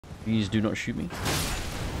Please do not shoot me.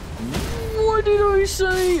 What did I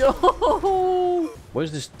say? Oh!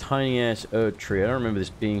 Where's this tiny-ass Erd tree? I don't remember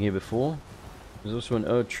this being here before. There's also an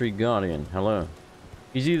Erd tree guardian. Hello.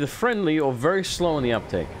 He's either friendly or very slow in the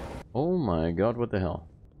uptake. Oh my god, what the hell?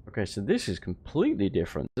 Okay, so this is completely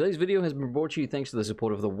different. Today's video has been brought to you thanks to the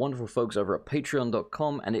support of the wonderful folks over at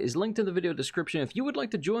patreon.com, and it is linked in the video description if you would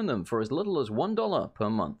like to join them for as little as $1 per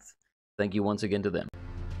month. Thank you once again to them.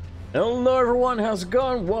 Hello everyone, how's it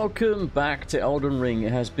going? Welcome back to Elden Ring.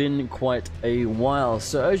 It has been quite a while.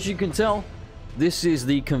 So as you can tell, this is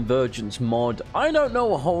the Convergence mod. I don't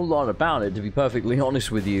know a whole lot about it, to be perfectly honest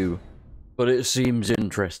with you, but it seems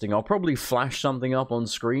interesting. I'll probably flash something up on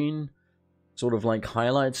screen, sort of like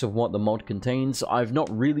highlights of what the mod contains. I've not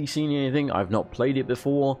really seen anything. I've not played it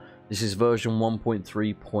before. This is version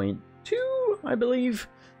 1.3.2, I believe.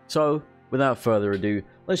 So without further ado,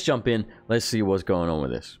 let's jump in. Let's see what's going on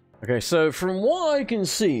with this. Okay, so from what I can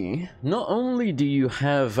see, not only do you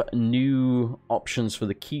have new options for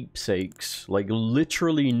the keepsakes, like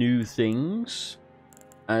literally new things,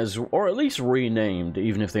 or at least renamed,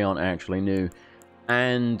 even if they aren't actually new,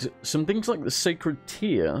 and some things like the Sacred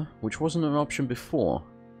Tear, which wasn't an option before.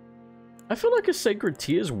 I feel like a Sacred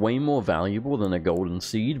Tear is way more valuable than a Golden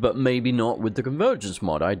Seed, but maybe not with the Convergence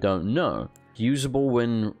mod, I don't know. Usable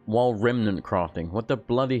while remnant crafting. What the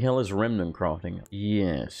bloody hell is remnant crafting?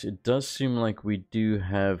 Yes, it does seem like we do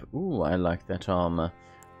have... Ooh, I like that armor.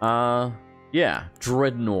 Yeah,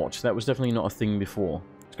 Dreadnought. That was definitely not a thing before.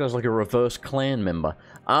 This guy's like a reverse clan member.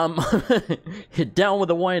 Hit down with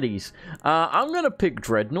the whiteys. I'm gonna pick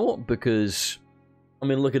Dreadnought because... I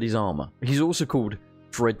mean, look at his armor. He's also called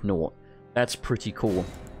Dreadnought. That's pretty cool.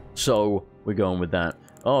 So, we're going with that.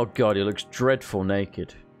 Oh god, he looks dreadful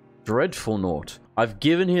naked. Dreadful Naught. I've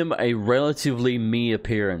given him a relatively me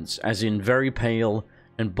appearance, as in very pale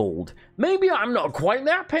and bald. Maybe I'm not quite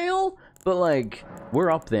that pale, but like,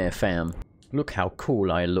 we're up there, fam. Look how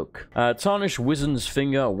cool I look. Tarnished Wizen's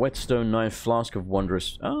Finger, Whetstone Knife, Flask of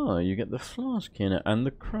Wondrous... Oh, you get the flask in it, and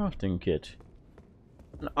the crafting kit.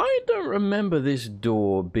 And I don't remember this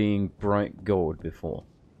door being bright gold before.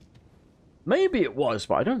 Maybe it was,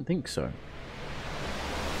 but I don't think so.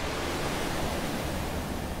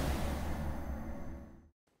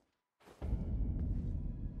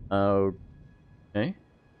 Okay.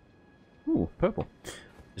 Ooh, purple.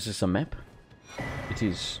 Is this a map? It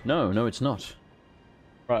is. No, it's not.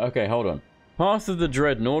 Right, okay, hold on. Path of the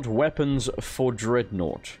Dreadnought, weapons for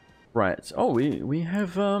Dreadnought. Right. Oh, we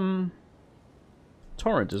have,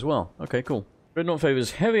 Torrent as well. Okay, cool. Dreadnought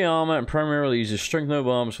favors heavy armor and primarily uses strength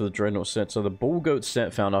noble arms for the Dreadnought set. So the Bull Goat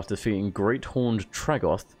set found after defeating Great Horned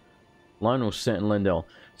Tragoth. Lionel set in Lendel.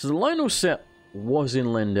 So the Lionel set was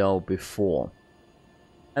in Lendel before.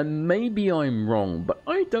 And maybe I'm wrong, but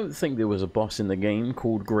I don't think there was a boss in the game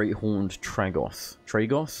called Great Horned Tragoth.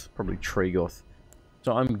 Tragoth? Probably Tragoth.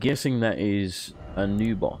 So I'm guessing that is a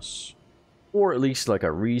new boss. Or at least like a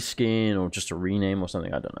reskin, or just a rename or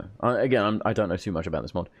something, I don't know. Again, I don't know too much about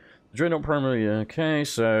this mod. The Dreadnought primarily, okay,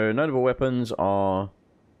 so notable weapons are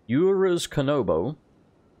Ura's Kanobo,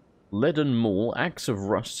 Leaden Maul, Axe of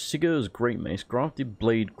Rust, Sigur's Great Mace, Grafted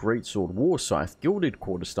Blade, Greatsword, War Scythe, Gilded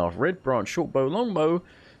Quarterstaff, Red Branch, Shortbow, Longbow,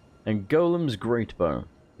 and Golem's Greatbow.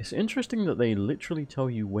 It's interesting that they literally tell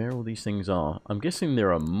you where all these things are. I'm guessing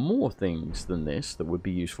there are more things than this that would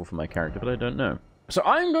be useful for my character, but I don't know. So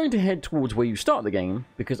I'm going to head towards where you start the game,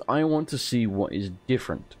 because I want to see what is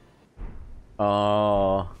different.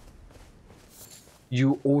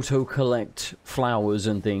 You auto-collect flowers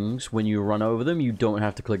and things when you run over them. You don't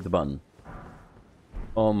have to click the button.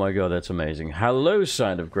 Oh my god, that's amazing. Hello,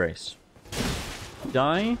 Side of Grace.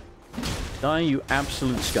 Die. Die, you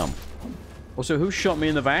absolute scum. Also, who shot me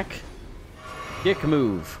in the back? Dick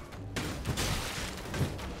move.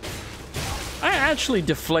 I actually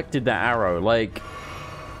deflected that arrow. Like,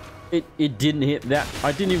 it didn't hit that.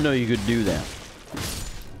 I didn't even know you could do that.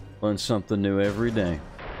 Learn something new every day.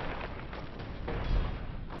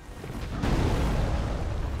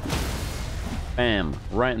 Bam.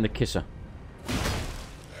 Right in the kisser.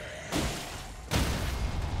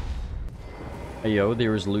 Hey yo,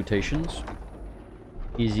 there is lutations.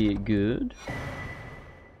 Is it good?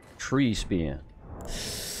 Tree Spear.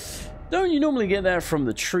 Don't you normally get that from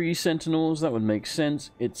the tree sentinels? That would make sense.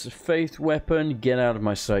 It's a faith weapon. Get out of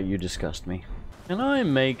my sight, you disgust me. Can I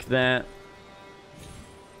make that?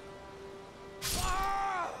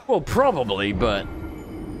 Well, probably, but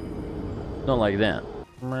not like that.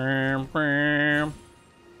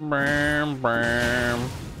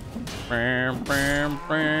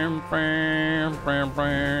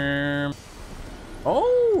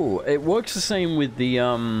 Oh, it works the same with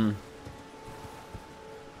the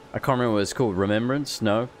I can't remember what it's called. Remembrance?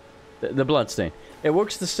 No. The bloodstain. It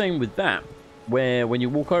works the same with that, where when you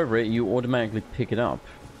walk over it, you automatically pick it up.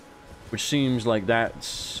 Which seems like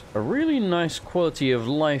that's a really nice quality of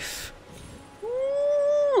life. Ooh,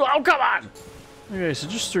 oh, come on! Okay, so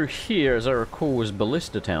just through here, as I recall, was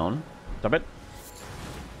Ballista Town. Stop it.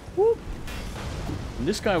 Whoop.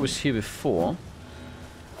 This guy was here before.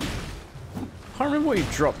 Can't remember what he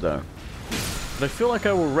dropped, though. But I feel like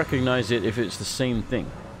I will recognize it if it's the same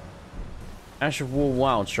thing. Ash of War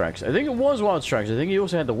Wild Strikes. I think it was Wild Strikes. I think he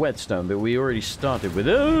also had the Whetstone, but we already started with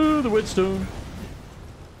the Whetstone.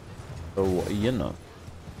 Oh, you know.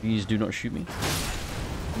 Please do not shoot me.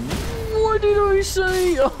 What did I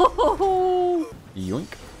say? Oh! Yoink.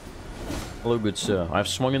 Hello, good sir. I've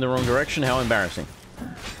swung in the wrong direction. How embarrassing.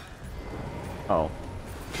 Oh.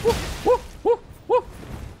 Woo, woo, woo, woo.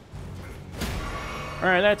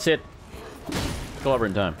 Alright, that's it.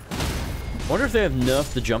 Clobbering time. I wonder if they have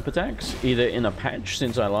nerfed the jump attacks, either in a patch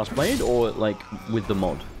since I last played, or, like, with the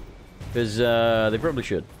mod. Because, they probably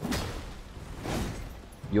should.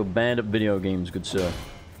 You're bad at video games, good sir.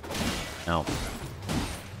 Ow.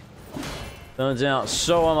 Turns out,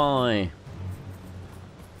 so am I.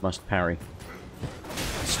 Must parry.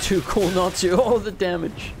 It's too cool not to. Oh, the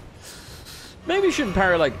damage. Maybe you shouldn't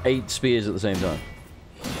parry, like, 8 spears at the same time.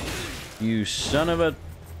 You son of a...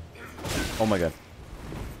 Oh my god.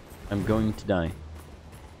 I'm going to die.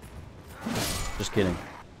 Just kidding.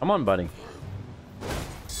 Come on, buddy.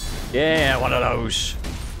 Yeah, one of those.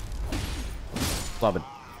 Love it.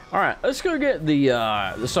 Alright, let's go get the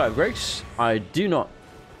Site of Grace. I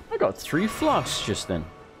got 3 flasks just then.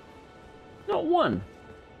 Not 1.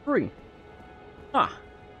 3. Ah.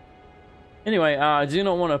 Anyway, I do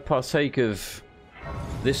not want to partake of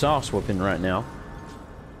this arse whooping right now.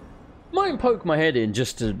 Might poke my head in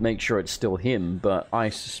just to make sure it's still him, but I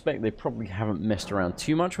suspect they probably haven't messed around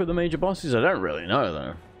too much with the major bosses. I don't really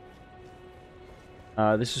know,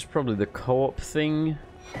 though. This is probably the co-op thing.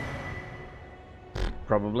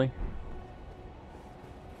 Probably.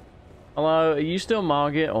 Hello, are you still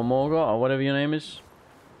Margit or Morgot or whatever your name is?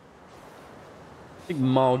 I think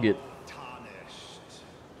Margit.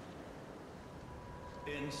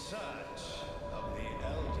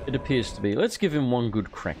 It appears to be. Let's give him one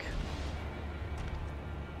good crack.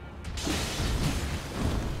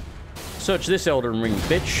 Search this Elden Ring,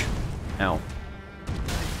 bitch. Ow.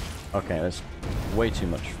 Okay, that's way too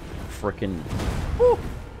much. Frickin'. Woo!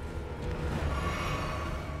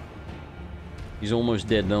 He's almost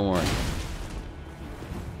dead, don't worry.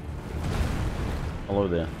 Hello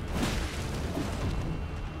there.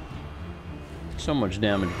 So much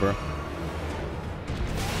damage, bro.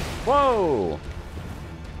 Whoa!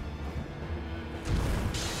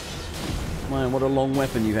 Man, what a long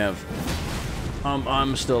weapon you have.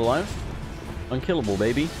 I'm still alive. Unkillable,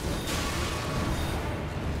 baby.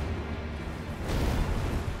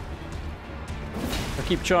 I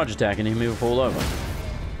keep charge attacking him, he'll fall over.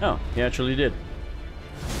 Oh, he actually did.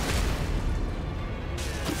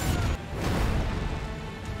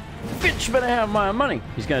 Bitch, better have my money.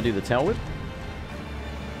 He's gonna do the tail whip.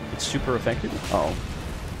 It's super effective. Uh oh,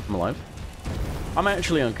 I'm alive. I'm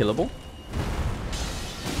actually unkillable.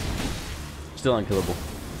 Still unkillable.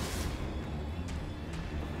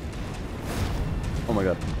 Oh my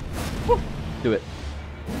god. Woo! Do it.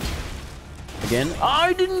 Again.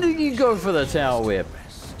 I didn't think he'd go for the tail whip.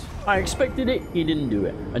 I expected it, he didn't do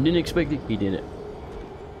it. I didn't expect it, he did it.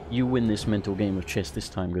 You win this mental game of chess this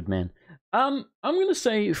time, good man. I'm gonna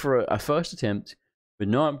say for a first attempt, with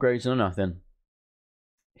no upgrades, no nothing,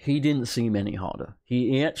 he didn't seem any harder.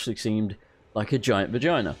 He actually seemed like a giant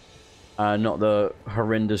vagina. Not the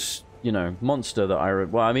horrendous, you know, monster that I...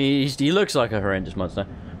 Well, I mean, he looks like a horrendous monster.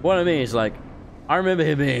 What I mean is, like, I remember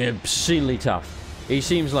him being obscenely tough. He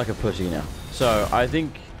seems like a pussy now. So, I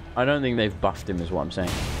don't think they've buffed him, is what I'm saying.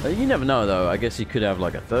 You never know, though. I guess he could have,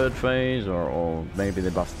 like, a third phase, or maybe they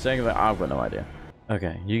buffed the second phase. I've got no idea.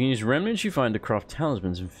 Okay, you can use remnants you find to craft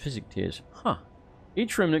talismans and physic tiers. Huh.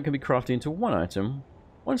 Each remnant can be crafted into one item.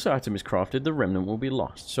 Once the item is crafted, the remnant will be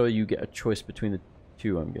lost. So you get a choice between the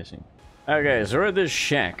two, I'm guessing. Okay, so we're at this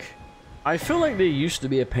shack. I feel like there used to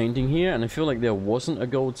be a painting here, and I feel like there wasn't a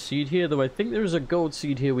gold seed here, though I think there is a gold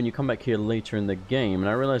seed here when you come back here later in the game, and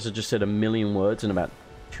I realized I just said a million words in about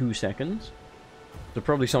 2 seconds. So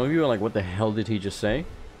probably some of you are like, what the hell did he just say?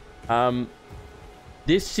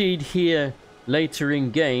 This seed here later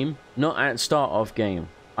in game, not at start of game,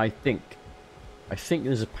 I think. I think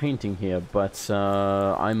there's a painting here, but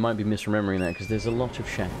I might be misremembering that because there's a lot of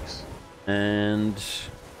shacks. And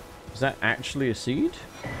is that actually a seed?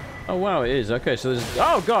 Oh wow, it is. Okay, so there's...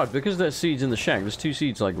 Oh god, because there's seeds in the shack, there's 2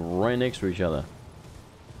 seeds like right next to each other.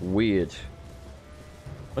 Weird.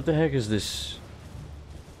 What the heck is this?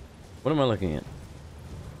 What am I looking at?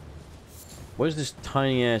 What is this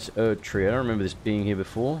tiny ass Erd tree? I don't remember this being here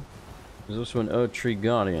before. There's also an Erd tree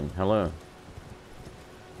guardian. Hello.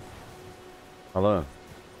 Hello.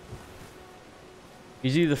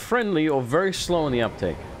 He's either friendly or very slow in the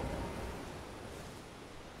uptake.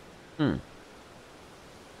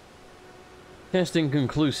 Testing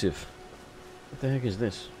conclusive. What the heck is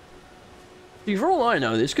this? See, for all I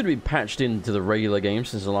know, this could be patched into the regular game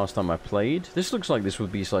since the last time I played. This looks like this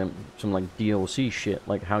would be some like DLC shit,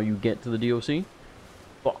 like how you get to the DLC.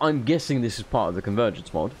 But I'm guessing this is part of the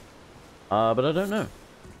Convergence mod. But I don't know.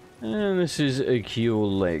 And this is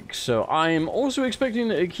Akil Lake. So I am also expecting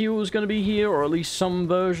that Akil is going to be here, or at least some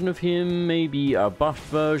version of him. Maybe a buffed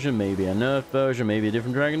version, maybe a nerfed version, maybe a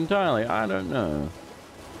different dragon entirely. I don't know.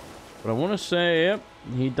 But I want to say, yep,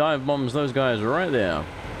 he dive bombs those guys right there.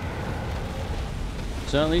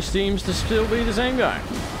 Certainly seems to still be the same guy.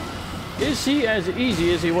 Is he as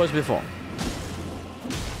easy as he was before?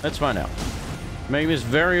 Let's find out. Making this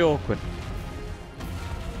very awkward.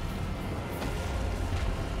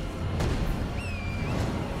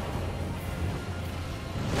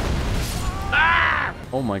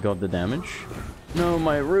 Oh my god, the damage. No,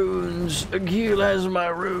 my runes. Akil has my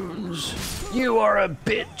runes. You are a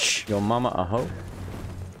bitch. Your mama a hoe.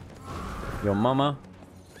 Your mama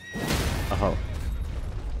a hoe.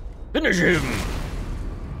 Finish him!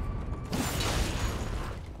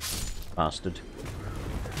 Bastard.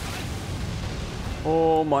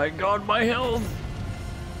 Oh my god, my health.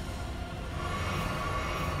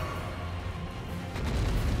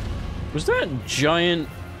 Was that giant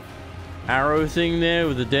arrow thing there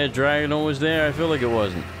with the dead dragon always there? I feel like it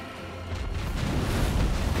wasn't.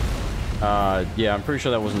 Yeah, I'm pretty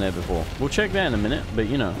sure that wasn't there before. We'll check that in a minute, but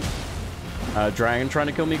you know. Dragon trying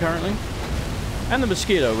to kill me currently. And the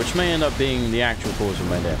mosquito, which may end up being the actual cause of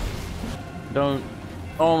my death. Don't...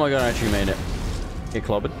 Oh my god, I actually made it. Get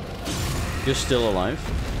clobbered. You're still alive.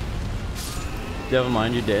 Never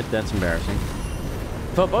mind, you're dead. That's embarrassing.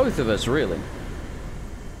 For both of us, really.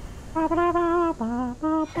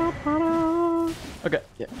 Okay,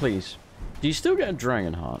 yeah, please. Do you still get a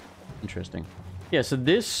dragon heart? Interesting. Yeah, so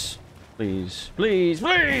this... Please. Please,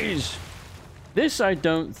 please! This I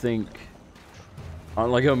don't think...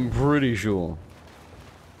 Like, I'm pretty sure...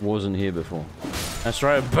 wasn't here before. That's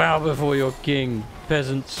right, bow before your king,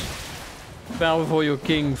 peasants. Bow before your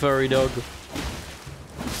king, furry dog.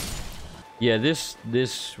 Yeah, this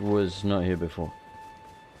was not here before.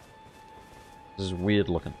 This is weird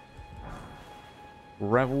looking.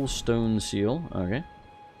 Gravel stone seal, okay.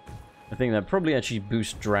 I think that probably actually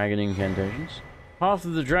boosts dragon incantations. Half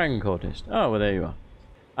of the dragon cultist. Oh, well there you are.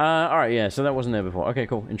 Alright, yeah, so that wasn't there before. Okay,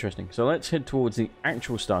 cool, interesting. So let's head towards the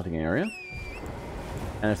actual starting area.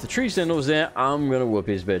 And if the tree sentinel's there, I'm gonna whoop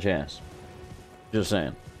his bitch ass. Just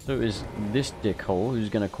saying. So is this dickhole who's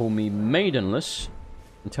gonna call me maidenless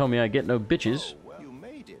and tell me I get no bitches. Oh, well, you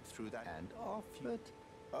made it through that and off you.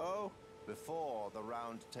 Oh, before the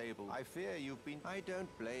round table. I fear you've been... I don't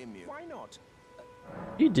blame you. Why not?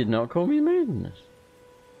 He did not call me maidenless.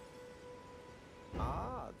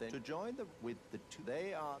 Ah, then to join the... with the two...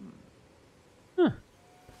 They are... Huh.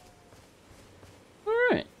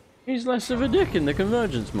 Alright. He's less of a dick in the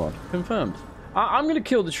Convergence mod. Confirmed. I'm gonna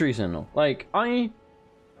kill the tree sentinel. Like, I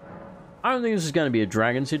don't think this is gonna be a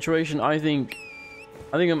dragon situation. I think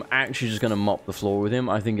I'm actually just gonna mop the floor with him.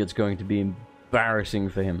 I think it's going to be embarrassing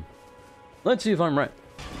for him. Let's see if I'm right.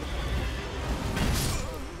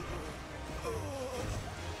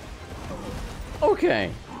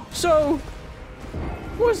 Okay. So,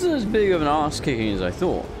 wasn't as big of an ass kicking as I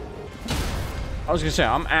thought. I was gonna say,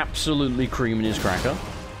 I'm absolutely creaming his cracker.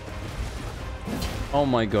 Oh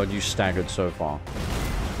my god, you staggered so far.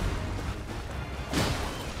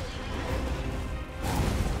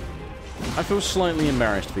 I feel slightly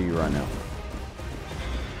embarrassed for you right now.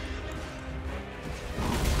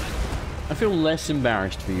 I feel less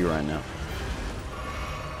embarrassed for you right now.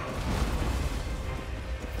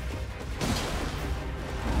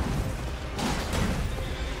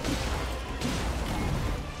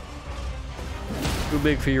 Too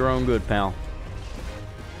big for your own good, pal.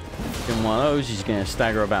 In one of those, he's gonna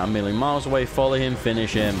stagger about 1,000,000 miles away. Follow him,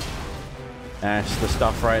 finish him. That's the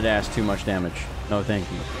stuff right there. That's too much damage. No, thank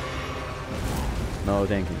you. No,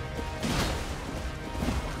 thank you.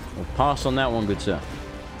 We'll pass on that one, good sir.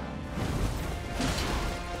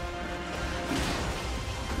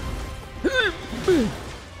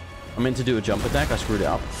 I meant to do a jump attack. I screwed it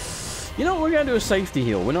up. You know what? We're gonna do a safety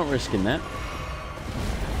heal. We're not risking that.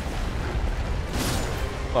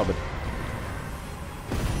 Clobbered.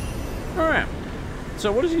 Alright.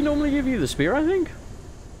 So what does he normally give you? The spear, I think?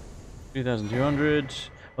 2,200.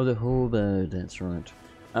 Oh, the halberd. That's right.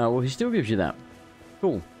 Well, he still gives you that.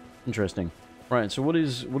 Cool. Interesting. Right, so what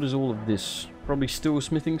is all of this? Probably still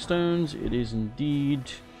smithing stones. It is indeed.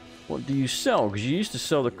 What do you sell? Because you used to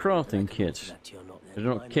sell the crafting kits. I do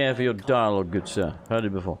not care for your dialogue, good sir. Heard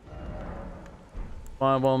it before.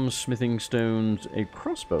 Firebombs, smithing stones, a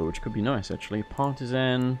crossbow, which could be nice actually.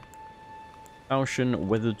 Partisan, falchion,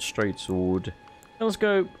 weathered straight sword,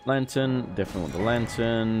 telescope, lantern. Definitely want the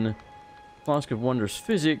lantern. Flask of wondrous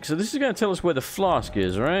physics. So this is going to tell us where the flask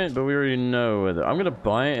is, right? But we already know where I'm going to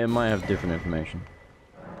buy it. It might have different information.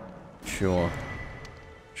 Sure.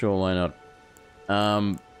 Sure, why not?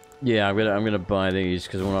 Yeah, I'm gonna buy these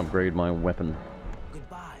because I want to upgrade my weapon.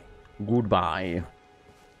 Goodbye.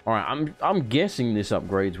 All right, I'm guessing this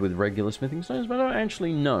upgrades with regular smithing stones, but I don't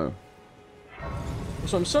actually know.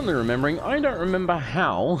 So I'm suddenly remembering. I don't remember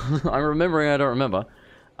how. I'm remembering. I don't remember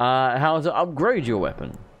how to upgrade your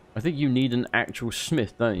weapon. I think you need an actual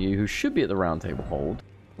smith, don't you? Who should be at the round table hold.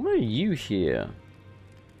 Why are you here?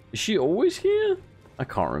 Is she always here? I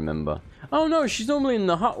can't remember. Oh no, she's normally in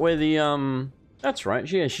the hut where the That's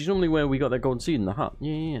right. Yeah, she's normally where we got that golden seed in the hut.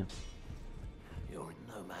 Yeah. You're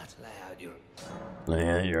nomad. Lay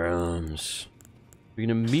out your arms. We can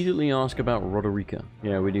immediately ask about Roderica.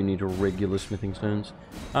 Yeah, we do need regular smithing stones.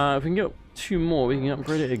 If we can get 2 more, we can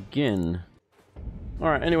upgrade it again.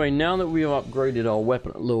 Alright, anyway, now that we have upgraded our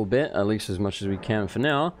weapon a little bit, at least as much as we can for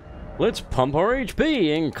now, let's pump our HP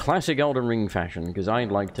in classic Elden Ring fashion, because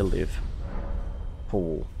I'd like to live.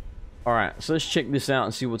 Cool. Alright, so let's check this out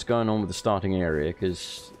and see what's going on with the starting area,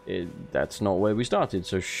 because that's not where we started,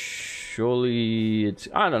 so surely it's...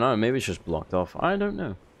 I don't know, maybe it's just blocked off. I don't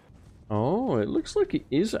know. Oh, it looks like it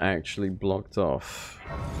is actually blocked off.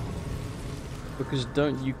 Because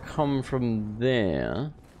don't you come from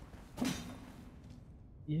there?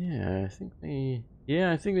 Yeah, I think they...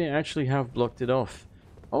 Yeah, I think they actually have blocked it off.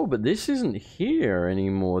 Oh, but this isn't here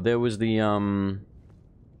anymore. There was the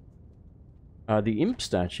imp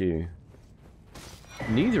statue.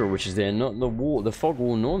 Neither of which is there. Not the wall, the fog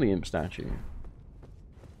wall, nor the imp statue.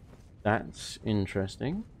 That's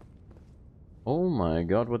interesting. Oh my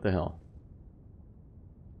god, what the hell?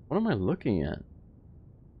 What am I looking at?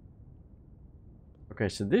 Okay,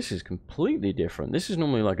 so this is completely different. This is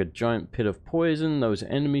normally like a giant pit of poison. Those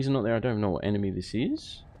enemies are not there. I don't know what enemy this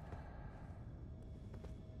is.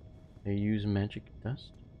 They use magic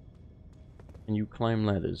dust. And you climb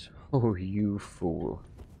ladders. Oh, you fool.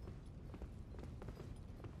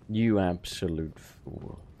 You absolute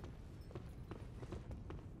fool.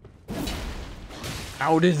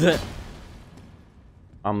 How did that...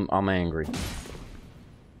 I'm angry.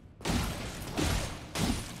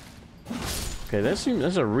 Okay, that's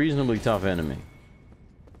a reasonably tough enemy.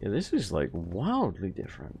 Yeah, this is like wildly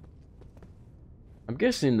different. I'm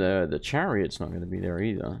guessing the chariot's not going to be there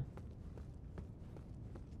either.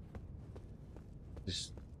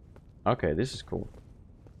 Okay, this is cool.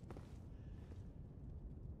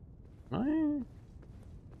 Can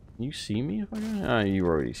you see me if I go? Oh, you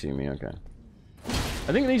already see me. Okay.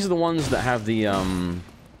 I think these are the ones that have the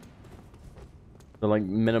like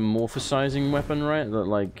metamorphosizing weapon, right? That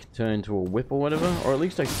like turn into a whip or whatever. Or at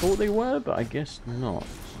least I thought they were, but I guess not.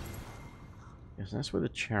 Yes, that's where the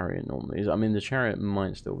chariot normally is. I mean, the chariot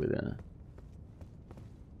might still be there.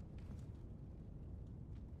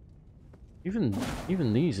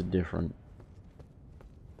 Even these are different.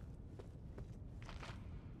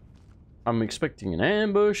 I'm expecting an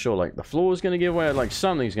ambush, or like the floor's gonna give way, like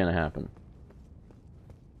something's gonna happen.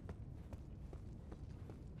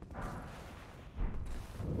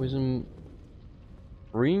 Wisdom.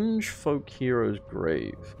 Fringe Folk Hero's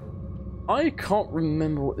Grave. I can't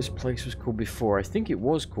remember what this place was called before. I think it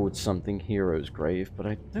was called something Hero's Grave, but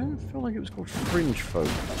I don't feel like it was called Fringe Folk.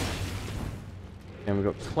 And we've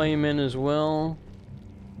got Claymen as well.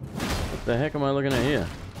 What the heck am I looking at here?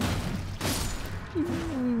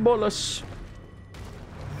 Bolus.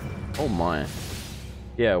 Oh my.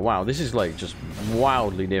 Yeah, wow, this is like just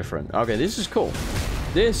wildly different. Okay, this is cool.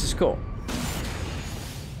 This is cool.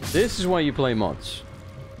 This is why you play mods.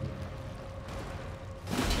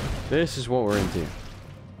 This is what we're into.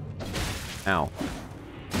 Ow.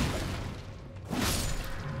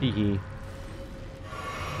 Hee hee.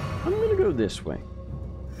 I'm gonna go this way.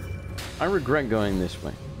 I regret going this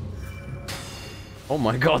way. Oh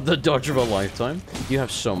my god, the dodge of a lifetime. You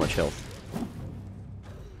have so much health.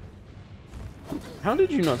 How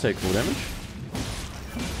did you not take full damage?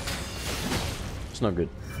 It's not good.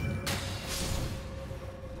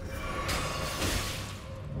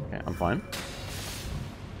 Okay, I'm fine.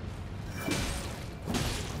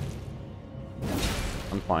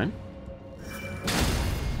 Fine.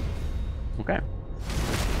 Okay.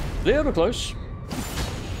 Little close.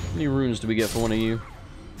 How many runes do we get for one of you?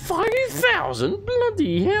 5,000?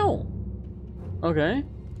 Bloody hell! Okay.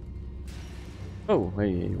 Oh,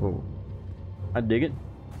 hey, whoa. I dig it.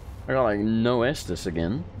 I got like no Estus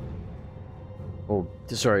again. Oh,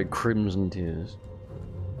 sorry, Crimson Tears.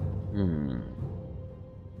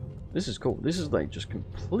 This is cool. This is like just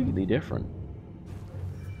completely different.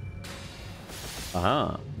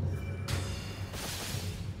 Aha.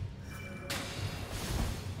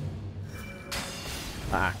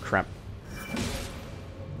 Ah, crap.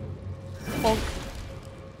 Bonk.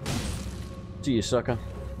 See you, sucker.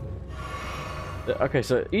 Okay,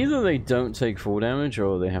 so either they don't take full damage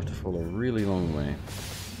or they have to fall a really long way.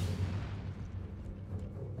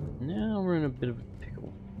 Now we're in a bit of a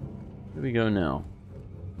pickle. Here we go now.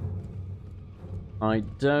 I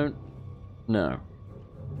don't know.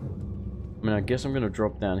 I mean, I guess I'm going to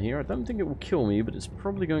drop down here. I don't think it will kill me, but it's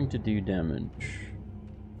probably going to do damage.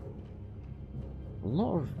 A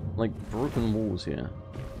lot of, like, broken walls here.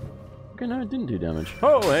 Okay, no, it didn't do damage.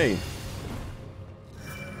 Oh, hey!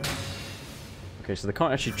 Okay, so they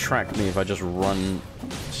can't actually track me if I just run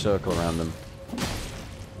a circle around them.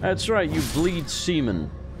 That's right, you bleed semen.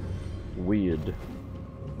 Weird.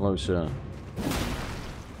 Hello, sir.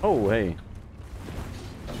 Oh, hey.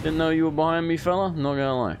 Didn't know you were behind me, fella. Not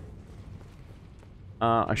gonna lie.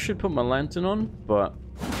 I should put my lantern on, but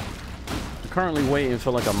I'm currently waiting for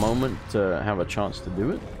like a moment to have a chance to do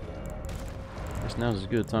it. I guess now's as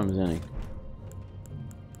good a time as any.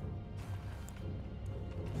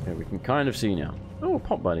 Okay, we can kind of see now. Oh,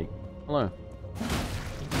 Pop Buddy. Hello.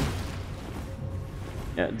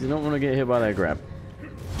 Yeah, do not want to get hit by that grab.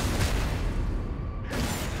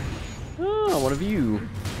 Ah, one of you.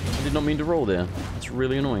 I did not mean to roll there. That's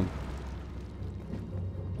really annoying.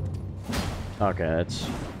 Okay, that's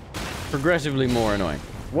progressively more annoying.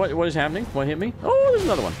 What is happening? What hit me? Oh, there's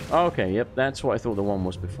another one. Okay, yep, that's what I thought the one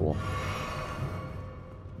was before.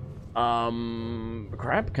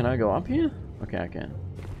 Crap, can I go up here? Okay, I can.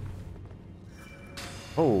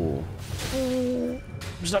 Oh.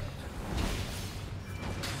 Stop.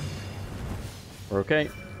 Okay.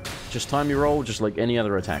 Just time your roll, just like any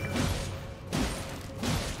other attack.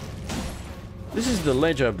 This is the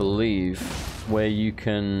ledge, I believe, where you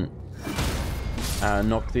can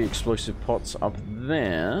knock the explosive pots up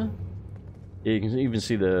there. Yeah, you can even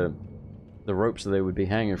see the ropes that they would be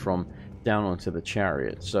hanging from down onto the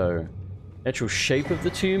chariot. So, the actual shape of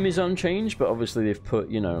the tomb is unchanged, but obviously they've put,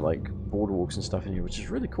 you know, like boardwalks and stuff in here, which is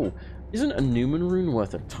really cool. Isn't a Newman rune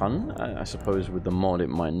worth a ton? I suppose with the mod it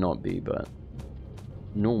might not be, but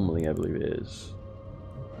normally I believe it is.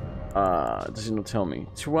 Does it not tell me?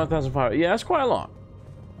 1,500. Yeah, that's quite a lot.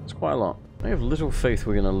 That's quite a lot. I have little faith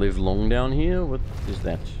we're gonna live long down here. What is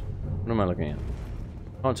that? What am I looking at?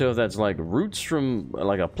 Can't tell if that's like roots from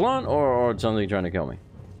like a plant or something trying to kill me.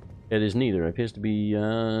 It is neither. It appears to be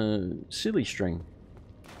silly string.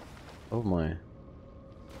 Oh my.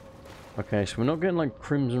 Okay, so we're not getting like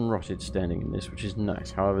crimson rotted standing in this, which is nice.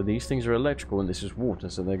 However, these things are electrical and this is water,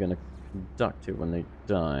 so they're gonna conduct it when they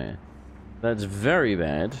die. That's very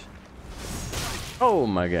bad. Oh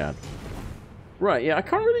my god. Right, yeah, I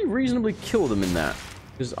can't really reasonably kill them in that,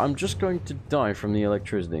 because I'm just going to die from the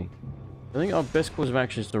electricity. I think our best course of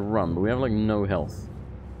action is to run, but we have like no health.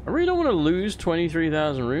 I really don't want to lose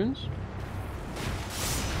 23,000 runes.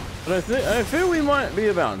 But I feel we might be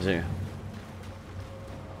about to.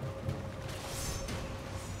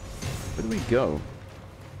 Where do we go?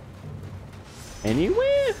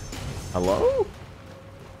 Anywhere? Hello?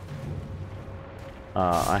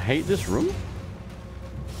 I hate this room.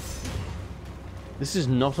 This is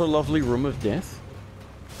not a lovely room of death.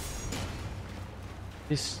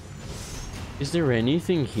 Is there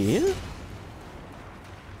anything here?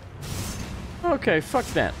 Okay, fuck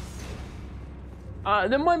that.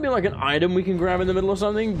 There might be like an item we can grab in the middle or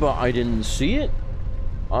something, but I didn't see it.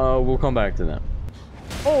 We'll come back to that.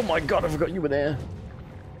 Oh my god, I forgot you were there.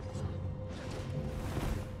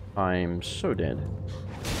 I'm so dead.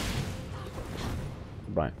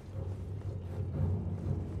 Goodbye.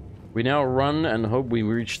 We now run and hope we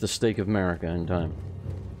reach the Stake of America in time.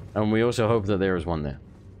 And we also hope that there is one there.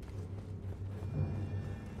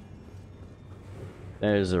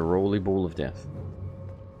 There's a roly ball of death.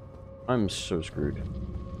 I'm so screwed.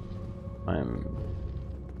 I'm...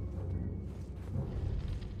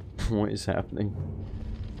 What is happening?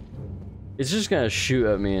 It's just gonna shoot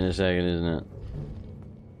at me in a second, isn't it?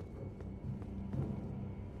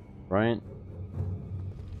 Right?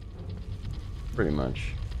 Pretty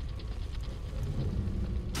much.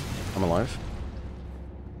 I'm alive.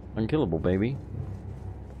 Unkillable, baby.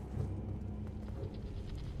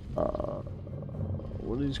 What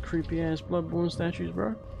are these creepy ass Bloodborne statues,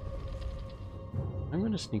 bro? I'm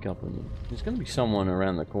gonna sneak up on you. There's gonna be someone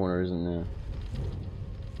around the corner, isn't there?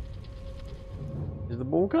 Is the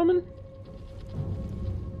ball coming?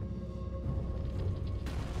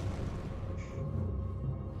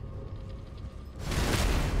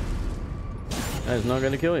 That's not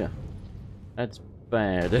gonna kill you. That's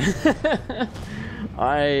bad.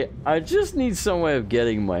 I just need some way of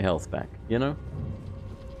getting my health back, you know?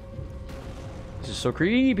 This is so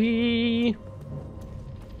creepy.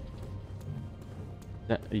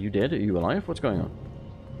 Are you dead? Are you alive? What's going on?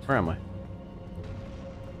 Where am I?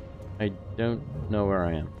 I don't know where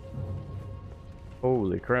I am.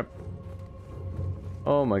 Holy crap.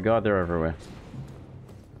 Oh my god, they're everywhere.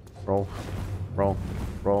 Roll. Roll.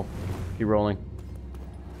 Roll. Keep rolling.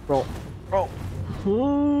 Roll. Roll.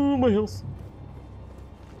 Oh, my health.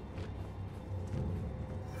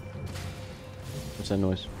 What's that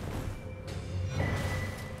noise?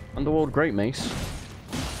 Underworld Great Mace.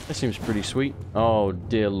 That seems pretty sweet. Oh,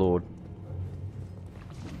 dear lord.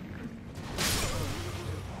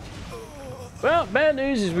 Well, bad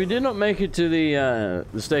news is we did not make it to the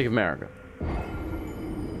Stake of America.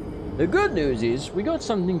 The good news is we got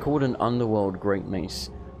something called an Underworld Great Mace.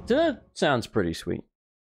 So that sounds pretty sweet.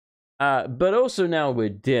 But also now we're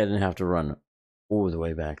dead and have to run all the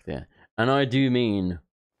way back there. And I do mean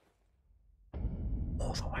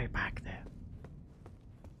all the way back there.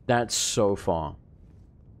 That's so far.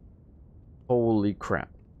 Holy crap.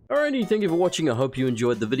 Alrighty, thank you for watching. I hope you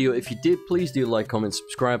enjoyed the video. If you did, please do like, comment,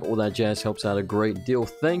 subscribe. All that jazz helps out a great deal.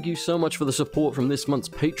 Thank you so much for the support from this month's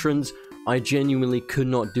patrons. I genuinely could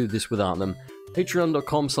not do this without them.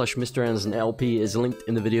 Patreon.com/MrAndersonLP is linked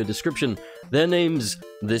in the video description. Their names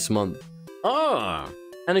this month are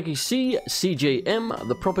Anarchy C, CJM,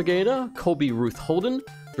 The Propagator, Colby Ruth Holden,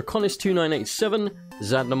 Draconis2987,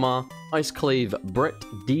 Zadnamar, Iceclave Brett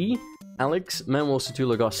D, Alex, Manuel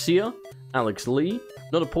Satula Garcia, Alex Lee,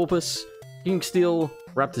 Not a Porpoise, King Steel,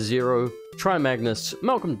 Raptor Zero, Tri Magnus,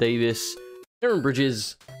 Malcolm Davis, Aaron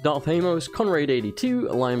Bridges, Darth Hamos,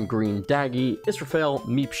 Conrad82, Lime Green Daggy, Israfel,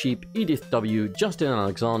 Meep Sheep, Edith W, Justin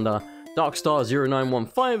Alexander,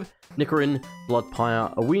 Darkstar0915, Nicarin,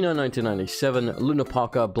 Bloodpire, Awena1997, Luna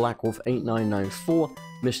Parker, Blackwolf8994,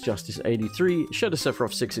 Miss Justice 83, Shadow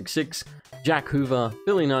Sephiroth 666, Jack Hoover,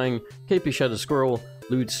 Billy Nine, KP Shadow Squirrel,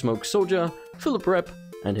 Lude Smoke Soldier, Philip Rep,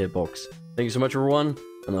 and Hitbox. Thank you so much, everyone,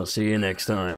 and I'll see you next time.